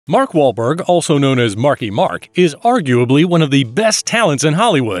Mark Wahlberg, also known as Marky Mark, is arguably one of the best talents in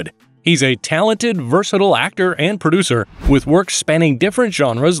Hollywood. He's a talented, versatile actor and producer with work spanning different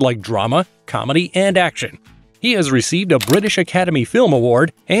genres like drama, comedy, and action. He has received a British Academy Film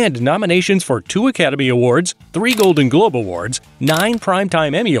Award and nominations for 2 Academy Awards, 3 Golden Globe Awards, 9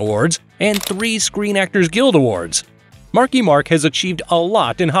 Primetime Emmy Awards, and 3 Screen Actors Guild Awards. Marky Mark has achieved a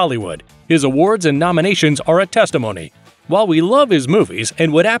lot in Hollywood. His awards and nominations are a testimony. While we love his movies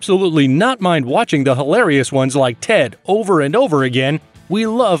and would absolutely not mind watching the hilarious ones like Ted over and over again, we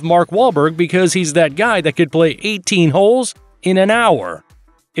love Mark Wahlberg because he's that guy that could play 18 holes in an hour.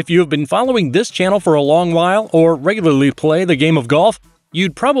 If you have been following this channel for a long while or regularly play the game of golf,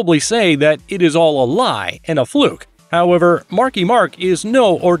 you'd probably say that it is all a lie and a fluke. However, Marky Mark is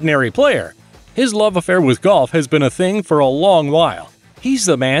no ordinary player. His love affair with golf has been a thing for a long while. He's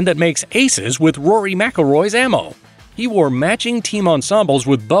the man that makes aces with Rory McIlroy's ammo. He wore matching team ensembles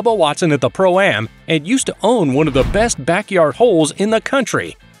with Bubba Watson at the Pro-Am and used to own one of the best backyard holes in the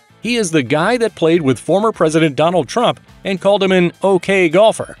country. He is the guy that played with former President Donald Trump and called him an okay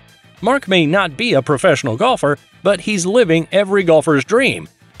golfer. Mark may not be a professional golfer, but he's living every golfer's dream.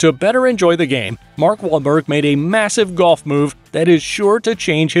 To better enjoy the game, Mark Wahlberg made a massive golf move that is sure to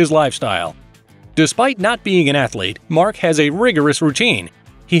change his lifestyle. Despite not being an athlete, Mark has a rigorous routine.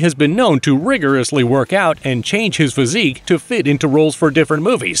 He has been known to rigorously work out and change his physique to fit into roles for different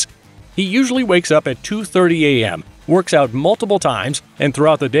movies. He usually wakes up at 2:30 a.m., works out multiple times, and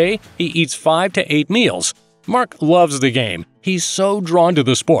throughout the day, he eats 5 to 8 meals. Mark loves the game. He's so drawn to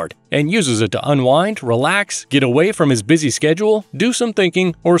the sport and uses it to unwind, relax, get away from his busy schedule, do some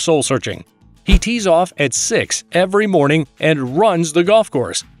thinking, or soul-searching. He tees off at 6 every morning and runs the golf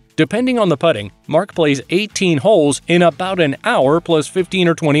course. Depending on the putting, Mark plays 18 holes in about an hour plus 15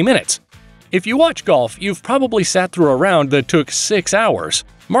 or 20 minutes. If you watch golf, you've probably sat through a round that took 6 hours.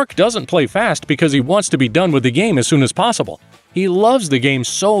 Mark doesn't play fast because he wants to be done with the game as soon as possible. He loves the game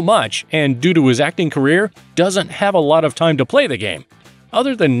so much and, due to his acting career, doesn't have a lot of time to play the game.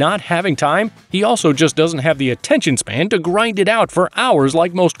 Other than not having time, he also just doesn't have the attention span to grind it out for hours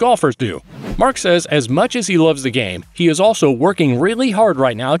like most golfers do. Mark says as much as he loves the game, he is also working really hard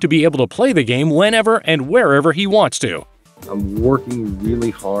right now to be able to play the game whenever and wherever he wants to. I'm working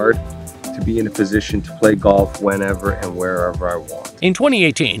really hard to be in a position to play golf whenever and wherever I want. In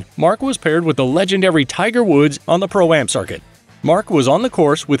 2018, Mark was paired with the legendary Tiger Woods on the Pro-Am circuit. Mark was on the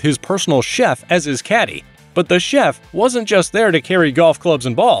course with his personal chef as his caddy. But the chef wasn't just there to carry golf clubs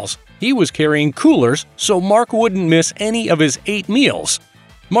and balls. He was carrying coolers so Mark wouldn't miss any of his 8 meals.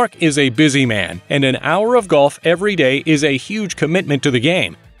 Mark is a busy man, and an hour of golf every day is a huge commitment to the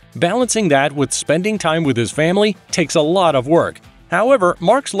game. Balancing that with spending time with his family takes a lot of work. However,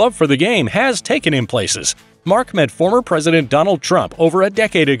 Mark's love for the game has taken him places. Mark met former President Donald Trump over a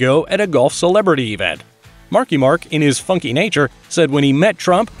decade ago at a golf celebrity event. Marky Mark, in his funky nature, said when he met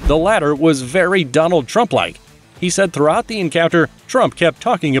Trump, the latter was very Donald Trump-like. He said throughout the encounter, Trump kept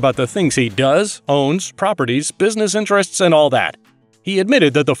talking about the things he does, owns, properties, business interests, and all that. He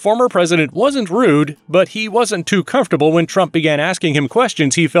admitted that the former president wasn't rude, but he wasn't too comfortable when Trump began asking him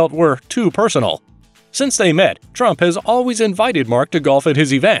questions he felt were too personal. Since they met, Trump has always invited Mark to golf at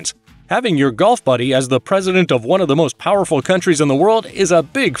his events. Having your golf buddy as the president of one of the most powerful countries in the world is a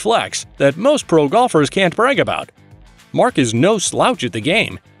big flex that most pro golfers can't brag about. Mark is no slouch at the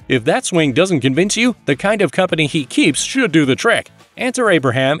game. If that swing doesn't convince you, the kind of company he keeps should do the trick. Answer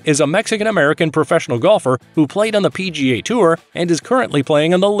Abraham is a Mexican-American professional golfer who played on the PGA Tour and is currently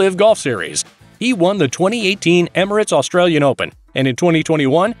playing on the LIV Golf Series. He won the 2018 Emirates Australian Open, and in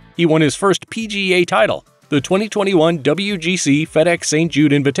 2021, he won his first PGA title, the 2021 WGC FedEx St.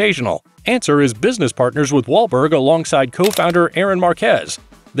 Jude Invitational. Answer is business partners with Wahlberg alongside co-founder Aaron Marquez.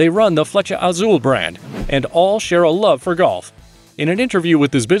 They run the Flecha Azul brand, and all share a love for golf. In an interview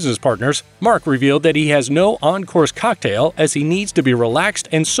with his business partners, Mark revealed that he has no on-course cocktail as he needs to be relaxed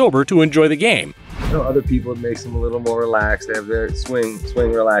and sober to enjoy the game. You know, other people, it makes them a little more relaxed. They have their swing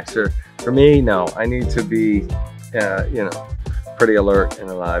relaxer. For me, no. I need to be, pretty alert and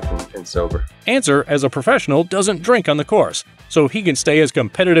alive and sober. Answer, as a professional, doesn't drink on the course, so he can stay as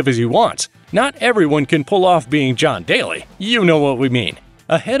competitive as he wants. Not everyone can pull off being John Daly. You know what we mean.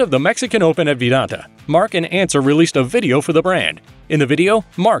 Ahead of the Mexican Open at Vidanta, Mark and Answer released a video for the brand. In the video,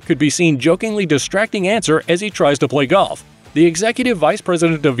 Mark could be seen jokingly distracting Answer as he tries to play golf. The executive vice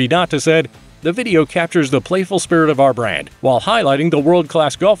president of Vidanta said, "The video captures the playful spirit of our brand, while highlighting the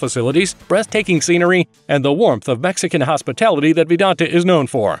world-class golf facilities, breathtaking scenery, and the warmth of Mexican hospitality that Vidanta is known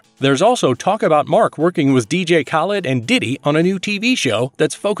for." There's also talk about Mark working with DJ Khaled and Diddy on a new TV show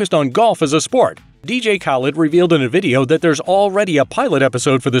that's focused on golf as a sport. DJ Khaled revealed in a video that there's already a pilot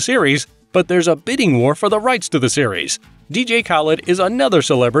episode for the series, but there's a bidding war for the rights to the series. DJ Khaled is another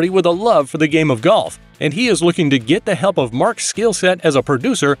celebrity with a love for the game of golf, and he is looking to get the help of Mark's skill set as a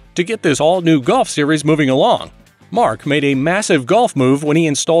producer to get this all-new golf series moving along. Mark made a massive golf move when he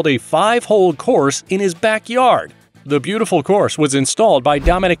installed a 5-hole course in his backyard. The beautiful course was installed by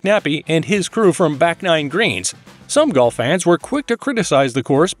Dominic Nappi and his crew from Back Nine Greens. Some golf fans were quick to criticize the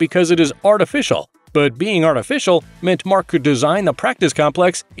course because it is artificial, but being artificial meant Mark could design the practice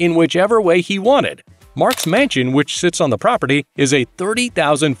complex in whichever way he wanted. Mark's mansion, which sits on the property, is a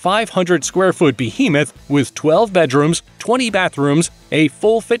 30,500 square foot behemoth with 12 bedrooms, 20 bathrooms, a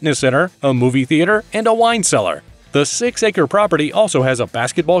full fitness center, a movie theater, and a wine cellar. The 6-acre property also has a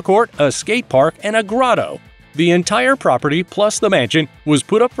basketball court, a skate park, and a grotto. The entire property, plus the mansion, was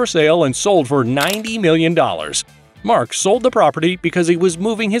put up for sale and sold for $90 million. Mark sold the property because he was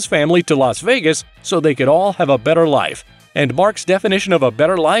moving his family to Las Vegas so they could all have a better life. And Mark's definition of a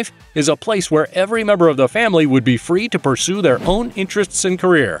better life is a place where every member of the family would be free to pursue their own interests and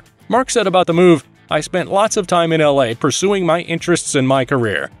career. Mark said about the move, "I spent lots of time in LA pursuing my interests and my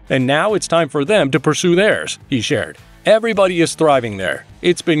career, and now it's time for them to pursue theirs," he shared. "Everybody is thriving there.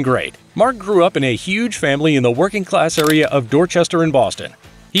 It's been great." Mark grew up in a huge family in the working-class area of Dorchester in Boston.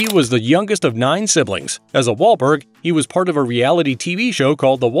 He was the youngest of 9 siblings. As a Wahlberg, he was part of a reality TV show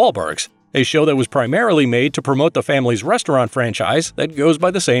called The Wahlbergs, a show that was primarily made to promote the family's restaurant franchise that goes by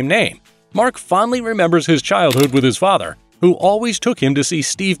the same name. Mark fondly remembers his childhood with his father, who always took him to see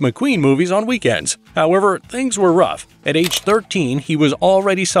Steve McQueen movies on weekends. However, things were rough. At age 13, he was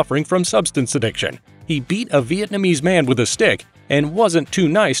already suffering from substance addiction. He beat a Vietnamese man with a stick and wasn't too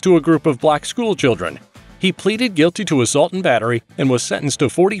nice to a group of black schoolchildren. He pleaded guilty to assault and battery and was sentenced to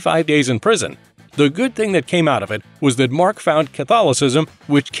 45 days in prison. The good thing that came out of it was that Mark found Catholicism,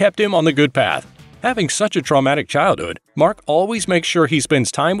 which kept him on the good path. Having such a traumatic childhood, Mark always makes sure he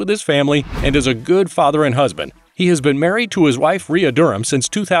spends time with his family and is a good father and husband. He has been married to his wife Rhea Durham since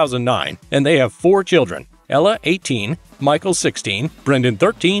 2009, and they have 4 children: Ella, 18, Michael, 16, Brendan,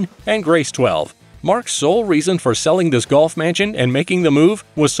 13, and Grace, 12. Mark's sole reason for selling this golf mansion and making the move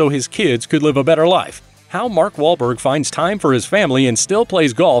was so his kids could live a better life. How Mark Wahlberg finds time for his family and still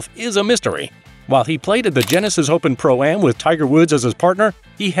plays golf is a mystery. While he played at the Genesis Open Pro-Am with Tiger Woods as his partner,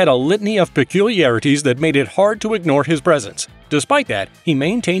 he had a litany of peculiarities that made it hard to ignore his presence. Despite that, he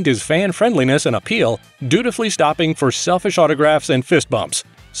maintained his fan friendliness and appeal, dutifully stopping for selfish autographs and fist bumps.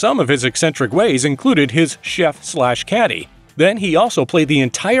 Some of his eccentric ways included his chef/caddy. Then he also played the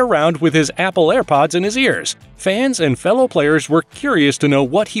entire round with his Apple AirPods in his ears. Fans and fellow players were curious to know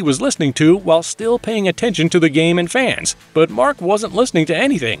what he was listening to while still paying attention to the game and fans. But Mark wasn't listening to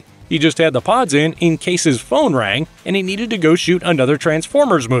anything. He just had the pods in case his phone rang and he needed to go shoot another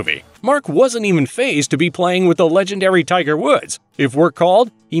Transformers movie. Mark wasn't even fazed to be playing with the legendary Tiger Woods. If work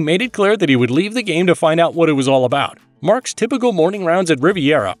called, he made it clear that he would leave the game to find out what it was all about. Mark's typical morning rounds at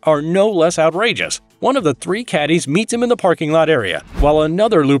Riviera are no less outrageous. One of the 3 caddies meets him in the parking lot area, while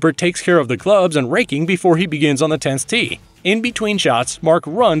another looper takes care of the clubs and raking before he begins on the 10th tee. In between shots, Mark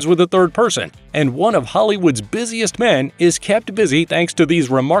runs with a third person, and one of Hollywood's busiest men is kept busy thanks to these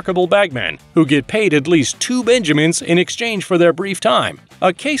remarkable bagmen, who get paid at least 2 Benjamins in exchange for their brief time.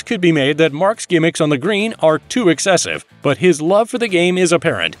 A case could be made that Mark's gimmicks on the green are too excessive, but his love for the game is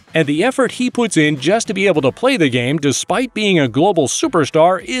apparent, and the effort he puts in just to be able to play the game despite being a global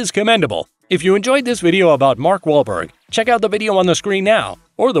superstar is commendable. If you enjoyed this video about Mark Wahlberg, check out the video on the screen now,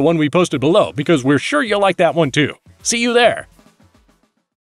 or the one we posted below because we're sure you'll like that one too. See you there!